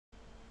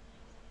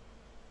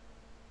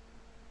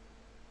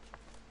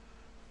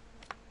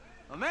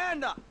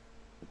Amanda!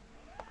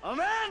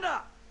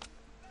 Amanda!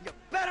 You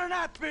better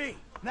not be!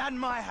 Not in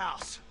my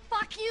house.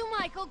 Fuck you,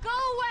 Michael. Go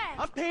away!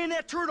 I'm paying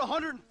that turd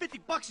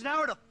 $150 an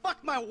hour to fuck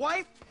my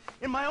wife?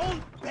 In my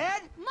own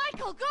bed?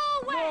 Michael, go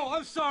away! No,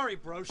 I'm sorry,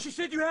 bro. She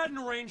said you had an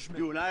arrangement.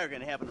 You and I are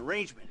gonna have an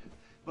arrangement.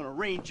 I'm gonna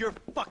arrange your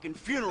fucking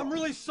funeral. I'm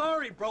really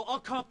sorry, bro. I'll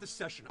comp this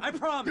session. I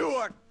promise. You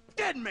are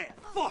dead, man.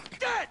 Fuck.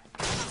 Dead!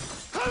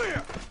 Come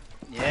here!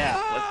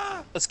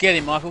 Yeah, let's get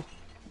him, Michael.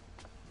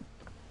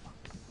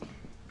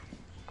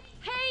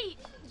 Hey,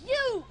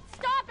 you!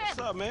 Stop it! What's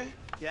up, man?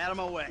 Get out of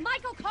my way.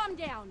 Michael, calm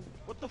down.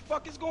 What the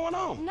fuck is going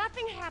on?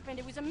 Nothing happened.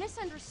 It was a She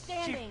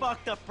misunderstanding.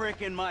 fucked a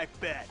brick in my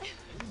bed.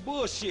 You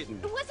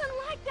bullshitting. It wasn't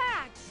like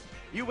that.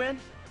 You in?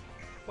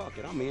 Fuck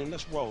it, I'm in.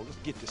 Let's roll. Let's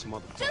get this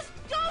motherfucker. Just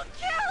don't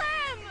kill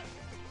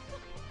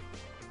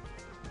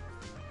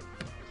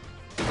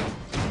him!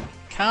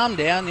 Calm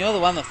down, you're the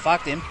one that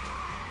fucked him.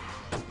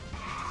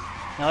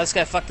 Now let's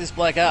go fuck this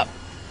bloke up.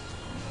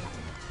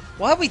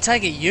 Why'd we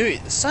take a ute?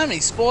 There's so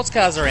many sports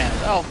cars around.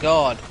 Oh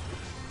god.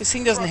 This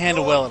thing doesn't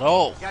handle well at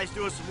all. Guy's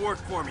doing some work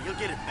for me. He'll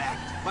get it back.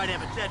 Might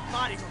have a dead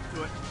body hooked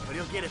to it, but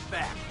he'll get it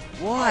back.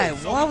 Why?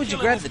 Why would you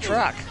grab the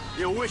truck?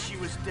 You wish he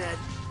was dead.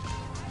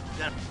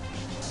 That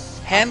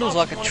Handles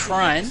like a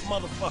train.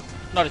 Motherfucker.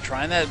 Not a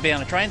train, that'd be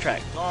on a train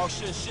track. Dog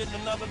shit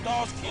in another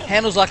dog's kennel.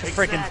 Handles like a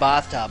freaking Exactly.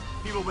 bathtub.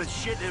 people been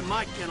shitting in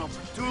my kennel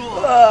for too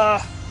long.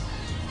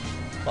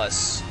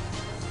 Close.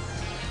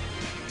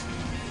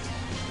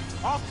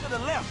 Off to the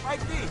left, right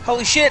there.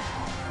 Holy shit!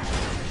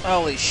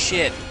 Holy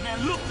shit.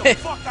 Man, look the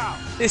fuck out.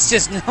 It's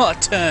just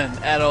not turned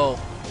at all.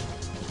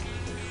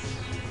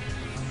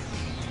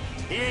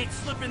 He ain't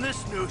slipping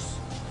this noose.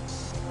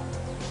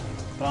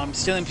 But I'm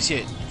still in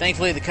pursuit.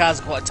 Thankfully the cars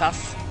are quite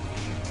tough.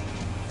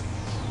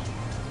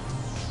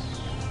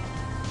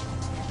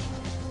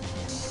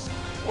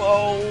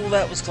 Whoa,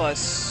 that was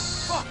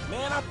close. Fuck,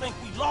 man, I think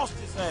we lost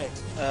his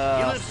ass. He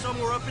lives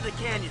somewhere up in the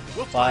canyon.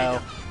 We'll File.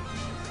 find him.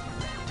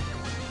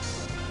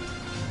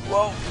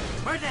 Whoa.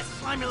 Where'd that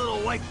slimy little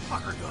white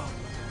fucker go?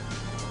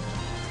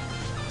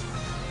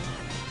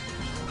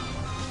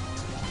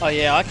 Oh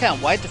yeah, I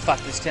can't wait to fuck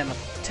this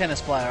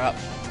tennis player up.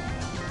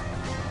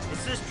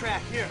 It's this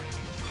track here.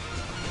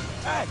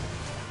 Hey,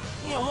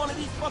 he in one of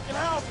these fucking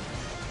houses.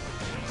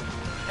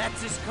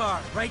 That's his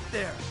car, right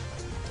there.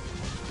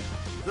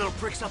 Little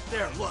prick's up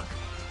there, look.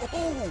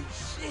 Oh,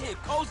 shit,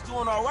 Coach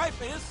doing all right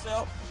for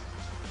himself.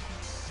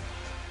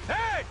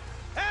 Hey!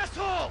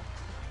 Asshole!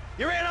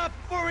 You ran off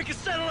before we could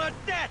settle our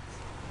debts!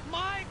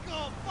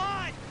 Michael,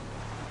 fine.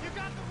 You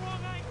got the wrong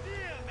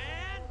idea,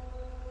 man.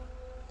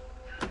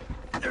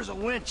 There's a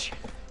winch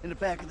in the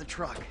back of the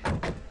truck.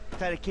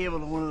 Tied a cable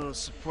to one of those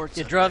supports.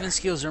 Your up driving there.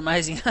 skills are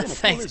amazing.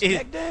 Thanks. Pull his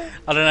neck down?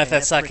 I don't know if Hey,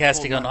 that's that prick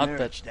sarcastic or pulled my not,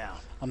 marriage but down.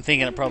 I'm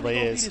thinking it probably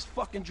Really gonna be is. this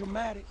fucking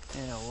dramatic.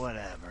 Yeah,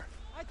 whatever.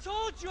 I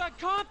told you I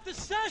comped the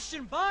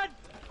session, bud.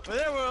 Well,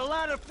 there were a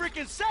lot of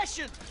freaking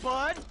sessions,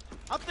 bud.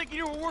 I'm thinking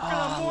you were working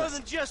on more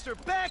than just her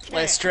backhand.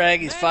 Let's drag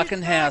his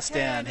fucking house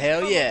down.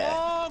 Hell yeah. A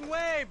long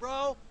way,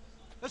 bro.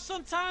 But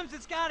sometimes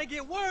it's got to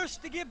get worse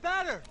to get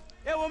better.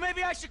 Yeah, well,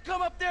 maybe I should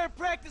come up there and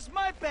practice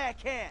my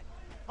backhand.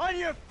 On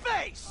your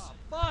face!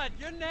 Bud,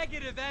 your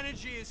negative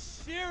energy is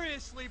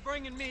seriously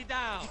bringing me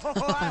down. Oh,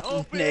 I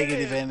hope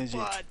Negative it is, energy.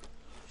 bud.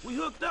 We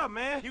hooked up,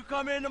 man. You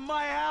come into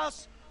my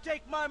house,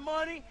 take my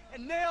money,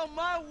 and nail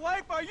my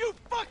wife? Are you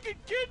fucking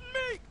kidding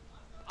me?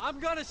 I'm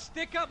gonna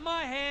stick up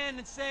my hand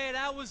and say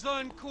that was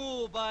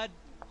uncool, bud.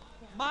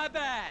 My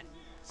bad.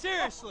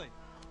 Seriously.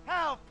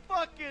 How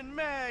fucking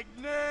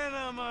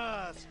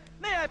magnanimous!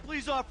 May I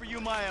please offer you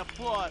my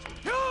applause?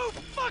 You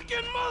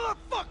fucking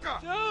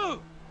motherfucker! Dude!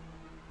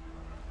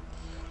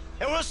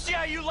 And we'll see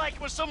how you like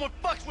it when someone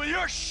fucks with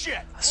your shit!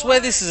 I swear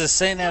this is a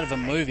scene out of a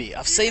movie.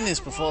 I've seen this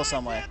before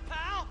somewhere.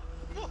 Pal?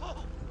 Whoa.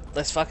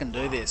 Let's fucking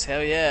do this.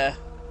 Hell yeah.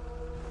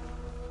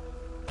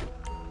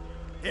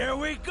 Here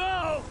we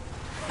go!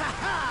 Ha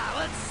ha!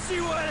 Let's see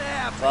what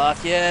happens!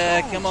 Fuck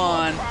yeah, come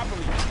on.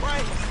 Properly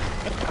trained.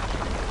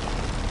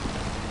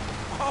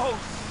 Oh,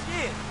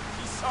 shit.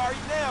 He's sorry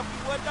now if he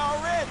wasn't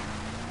already.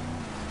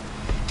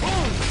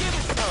 Boom, give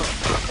it some.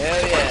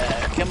 Hell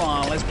yeah. Come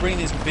on, let's bring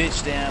this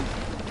bitch down.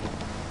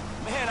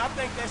 Man, I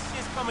think that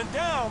shit's coming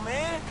down,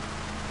 man.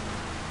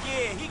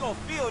 Yeah, he gonna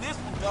feel this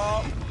one,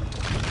 dog.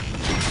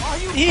 Are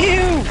you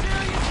Ew!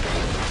 serious?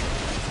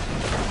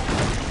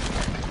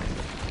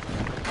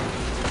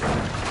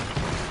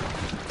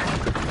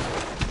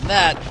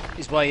 That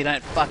is why you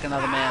don't fuck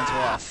another man's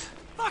wife.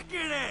 Fucking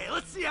A!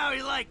 Let's see how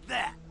he liked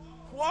that!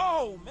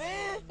 Whoa,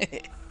 man.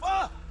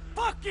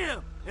 Fuck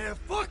him! And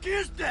fuck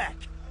his deck!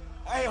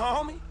 Hey,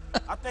 homie.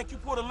 I think you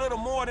put a little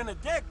more than a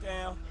deck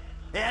down.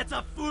 That's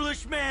a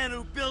foolish man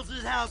who builds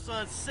his house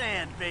on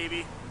sand,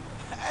 baby.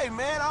 Hey,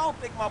 man, I don't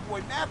think my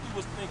boy Matthew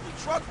was thinking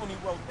truck when he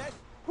wrote that.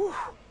 Whew.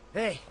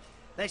 Hey,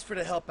 thanks for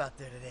the help out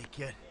there today,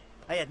 kid.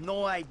 I had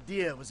no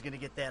idea it was gonna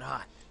get that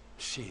hot.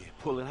 Shit,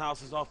 pulling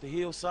houses off the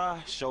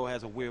hillside sure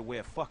has a weird way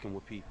of fucking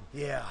with people.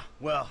 Yeah,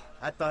 well,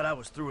 I thought I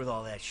was through with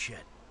all that shit.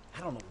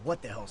 I don't know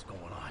what the hell's going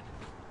on.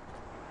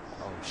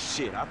 Oh,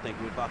 shit, I think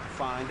we're about to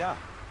find out.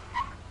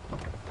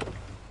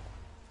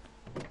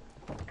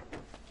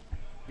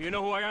 Do you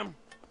know who I am?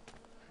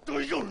 Do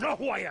you know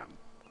who I am?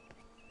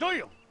 Do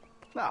you?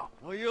 No.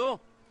 Oh, you?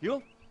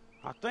 You?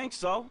 I think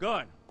so.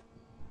 Good.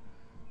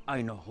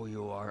 I know who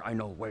you are. I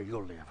know where you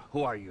live.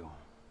 Who are you?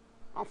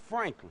 I'm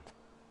Franklin.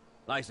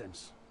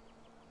 License.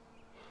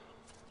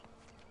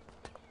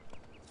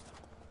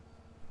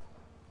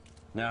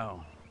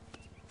 Now,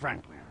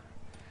 Franklin,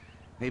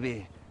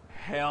 maybe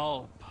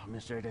help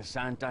Mr.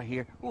 DeSanta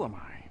here. Who am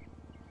I?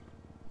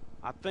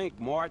 I think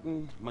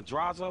Martin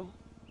Madrazo.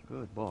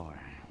 Good boy.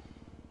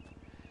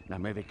 Now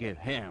maybe give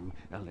him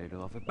a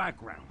little of a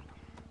background.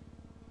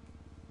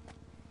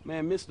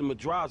 Man, Mr.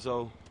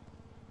 Madrazo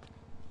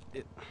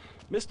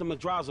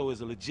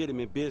is a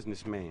legitimate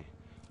businessman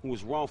who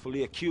was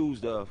wrongfully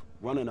accused of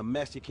running a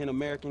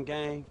Mexican-American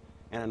gang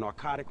and a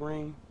narcotic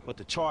ring, but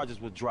the charges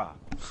were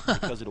dropped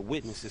because of the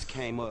witnesses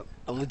came up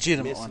A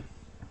legitimate missing. one.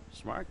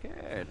 Smart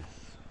kid.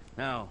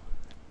 Now,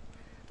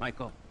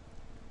 Michael,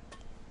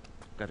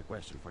 got a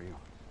question for you.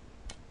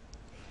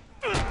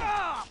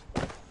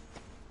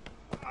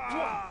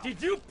 Did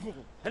you pull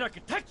an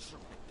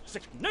architectural,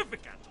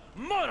 significant,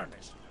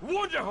 modernist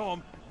wonder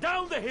home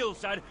down the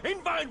hillside in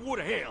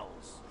Vinewood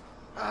Hills?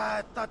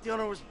 I thought the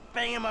owner was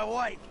banging my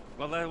wife.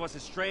 Well, that was a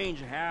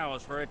strange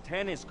house for a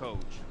tennis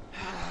coach.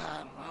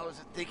 I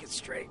wasn't thinking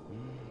straight.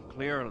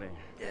 Clearly.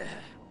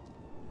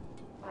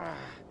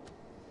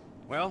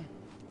 Well,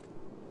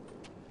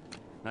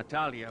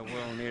 Natalia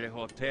will need a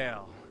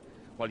hotel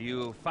while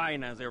you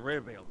finance the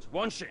rebuild,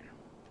 won't she?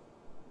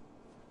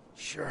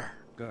 Sure.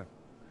 Good.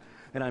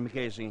 And I'm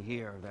guessing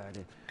here that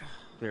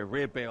the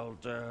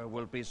rebuild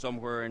will be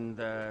somewhere in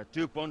the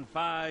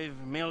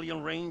 2.5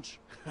 million range.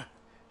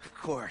 Of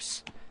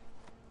course.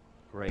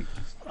 Great.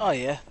 Oh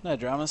yeah, no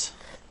dramas.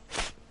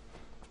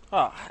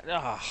 Oh,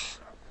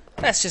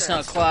 that's just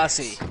not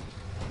classy.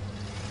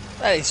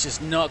 That is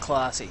just not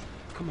classy.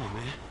 Come on,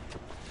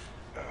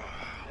 man.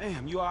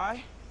 Damn, you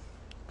alright?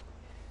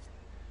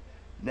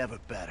 Never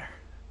better.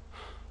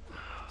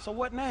 So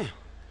what now?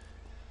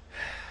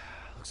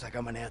 Looks like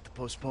I'm gonna have to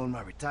postpone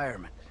my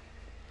retirement.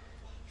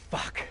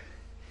 Fuck.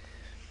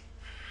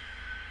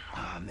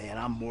 Oh man,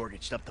 I'm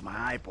mortgaged up to my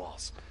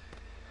eyeballs.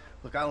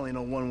 Look, I only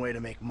know one way to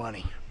make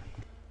money.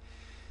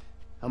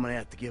 I'm gonna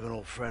have to give an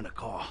old friend a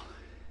call.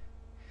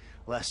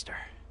 Lester.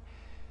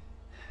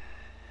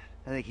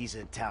 I think he's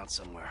in town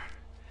somewhere.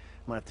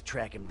 I'm gonna have to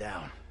track him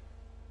down.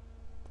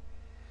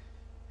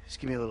 Just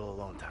give me a little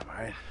alone time,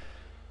 alright?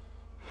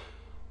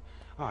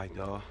 Alright,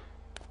 dawg.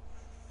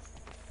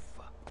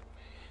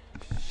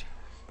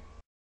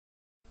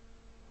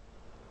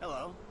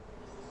 Hello.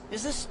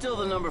 Is this still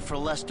the number for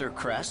Lester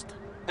Crest?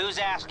 Who's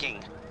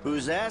asking?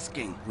 Who's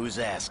asking? Who's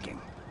asking?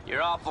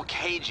 You're awful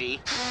cagey.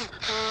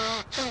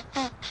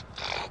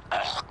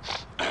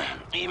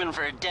 Even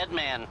for a dead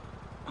man,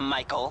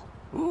 Michael.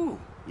 Ooh,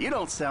 you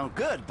don't sound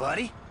good,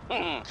 buddy.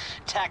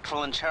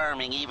 Tactful and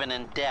charming even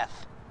in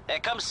death.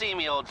 Come see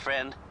me, old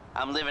friend.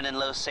 I'm living in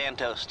Los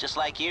Santos, just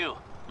like you.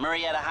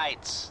 Murrieta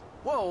Heights.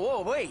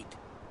 Whoa, wait.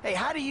 Hey,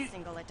 how do you...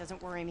 Single, it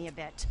doesn't worry me a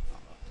bit.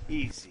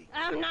 Easy.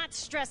 I'm not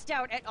stressed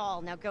out at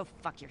all. Now go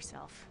fuck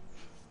yourself.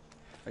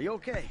 Are you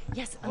okay?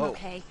 Yes, I'm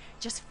okay.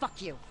 Just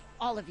fuck you.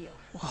 All of you.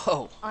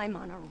 Whoa. I'm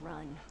on a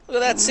run. Look at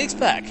that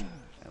six-pack.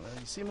 Well,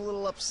 you seem a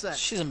little upset.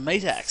 She's a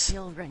meat axe.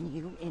 He'll run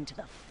you into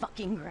the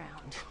fucking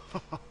ground.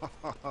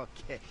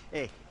 Okay.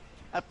 Hey,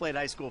 I played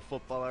high school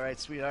football, all right,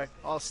 sweetheart?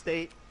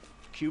 All-state,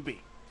 QB.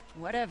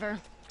 Whatever.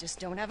 Just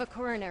don't have a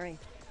coronary.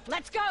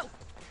 Let's go!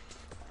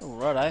 Oh,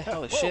 righto.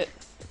 Holy shit.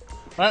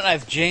 I don't know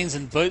if jeans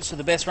and boots are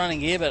the best running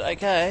gear, but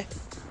okay.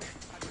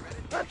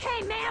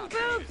 Okay, man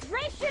boobs,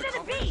 race you to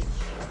the beach!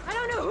 I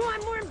don't know who I'm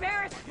more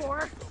embarrassed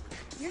for.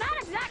 You're not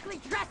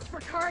exactly dressed for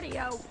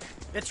cardio.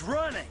 It's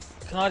running.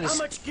 Can I How just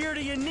much gear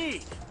do you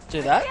need? do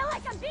I that? feel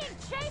like I'm being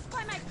chased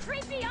by my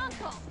creepy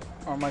uncle.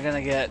 Or am I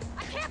gonna get...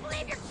 I can't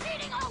believe you're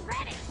cheating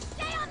already.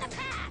 Stay on the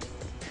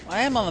path.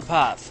 I am on the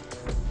path.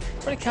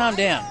 Pretty calm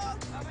down.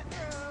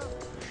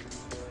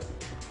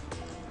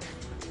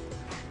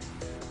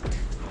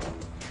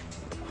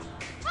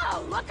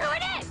 Oh, look who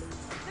it is!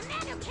 The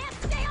man who can't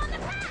stay on the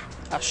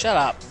path. Oh, shut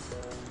up.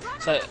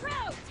 Run So- on the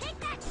road. Take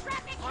that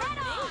traffic head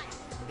on.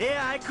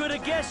 Yeah, I could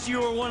have guessed you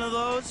were one of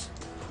those.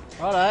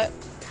 Righto.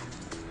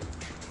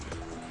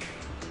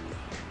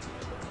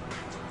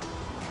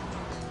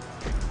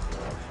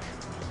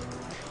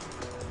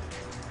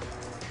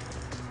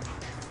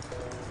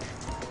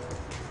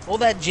 All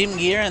that gym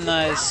gear and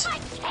those... Oh, my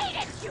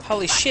cadence, you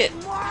Holy fucking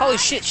shit. moron. Holy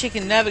shit, she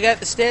can navigate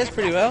the stairs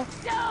pretty well.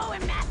 So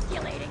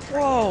emasculating.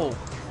 Whoa.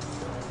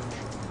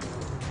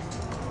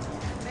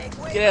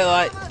 Get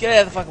out of the way. Get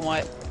out of the fucking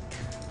way.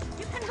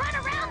 You can run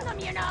around them,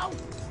 you know.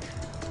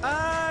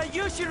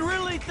 You should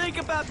really think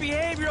about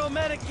behavioral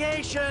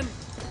medication.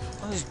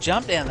 I'll just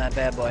jump down that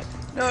bad boy.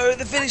 No,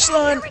 the finish Okay,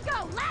 line. here we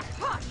go. Last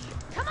push.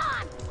 Come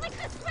on. Flick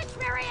the switch,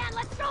 Marianne.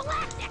 Let's go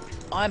lactic.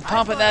 I'm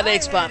pumping that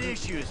X I had button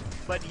issues,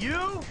 but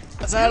you?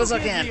 as hard as I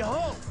You give can. me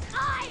hope.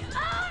 I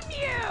own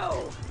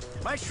you.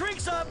 My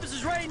shrink's office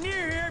is right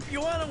near here if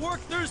you want to work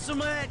through some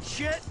of that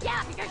shit.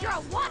 Yeah, because you're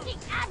a walking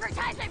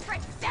advertisement for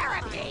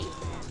therapy.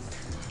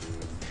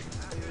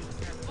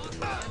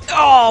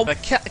 Oh,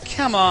 but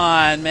come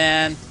on,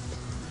 man.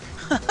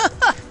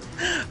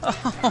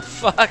 Oh,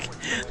 fuck.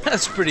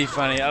 That's pretty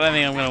funny. I don't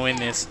think I'm going to win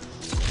this.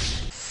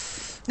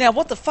 Now,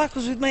 what the fuck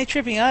was with me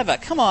tripping over?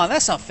 Come on,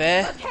 that's not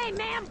fair. Okay,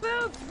 man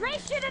boobs,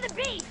 race you to the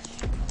beach.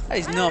 That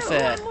is I not don't know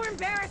fair. who I'm more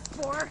embarrassed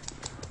for.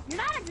 You're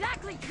not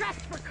exactly dressed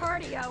for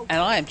cardio.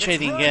 And I am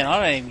cheating again. I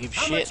don't even give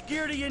How shit. much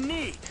gear do you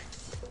need?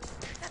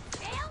 The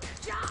failed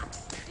job.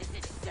 This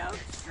is so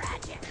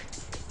tragic.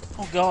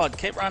 Oh god,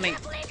 keep I running.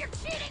 can't believe you're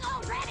cheating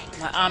already.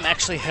 My arm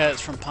actually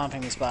hurts from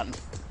pumping this button.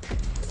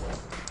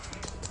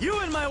 You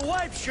and my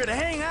wife should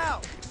hang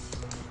out.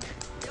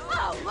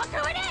 Oh, look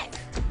who it is!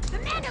 The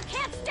man who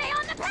can't stay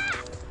on the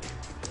path!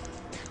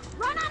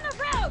 Run on the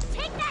road!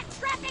 Take that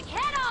traffic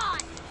head on!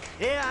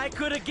 Yeah, I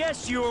could have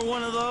guessed you were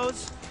one of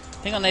those.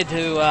 I think I need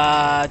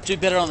to do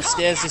better on the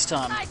stairs this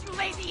time. You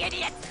lazy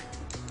idiot!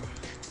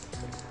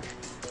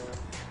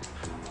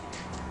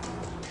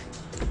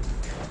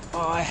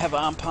 Oh, I have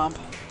arm pump.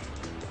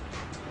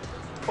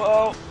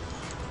 Whoa.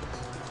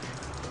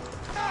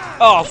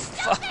 Oh,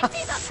 fuck.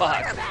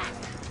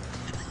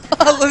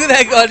 Look at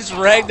that guy just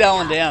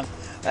ragdolling down.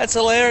 That's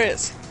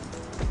hilarious.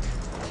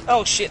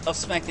 Oh shit, I've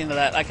smacked into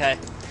that. Okay.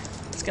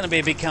 It's going to be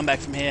a big comeback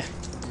from here.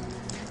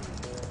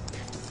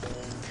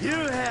 You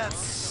have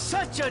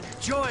such a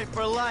joy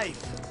for life.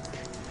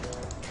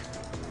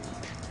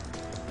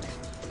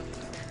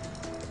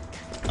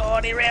 Oh,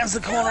 and he rounds the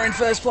corner in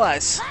first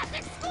place.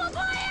 Classic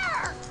schoolboy!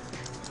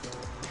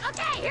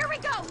 Okay, here we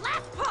go.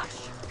 Last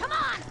push. Come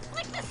on,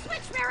 flick the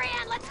switch,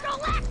 Marianne. Let's go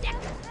lactic.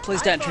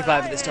 Please don't trip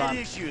over this I had time.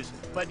 issues,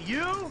 but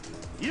you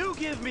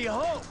give me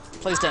hope.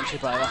 Please don't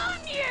trip over. On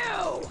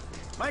you!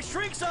 My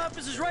shrink's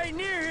office is right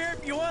near here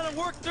if you want to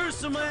work through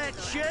some of that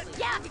shit.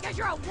 Yeah, because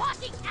you're a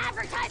walking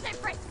advertisement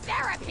for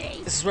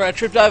therapy. This is where I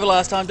tripped over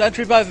last time. Don't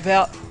trip over,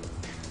 pal.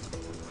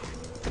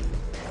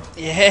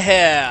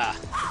 Yeah.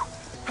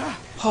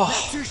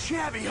 Oh. Too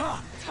shabby,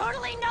 huh?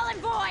 Totally null and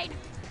void.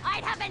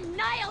 I'd have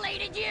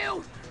annihilated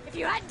you if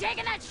you hadn't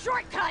taken that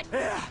shortcut.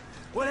 Yeah,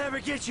 whatever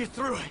gets you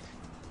through it.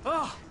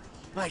 Oh,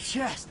 my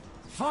chest.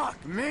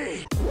 Fuck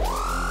me.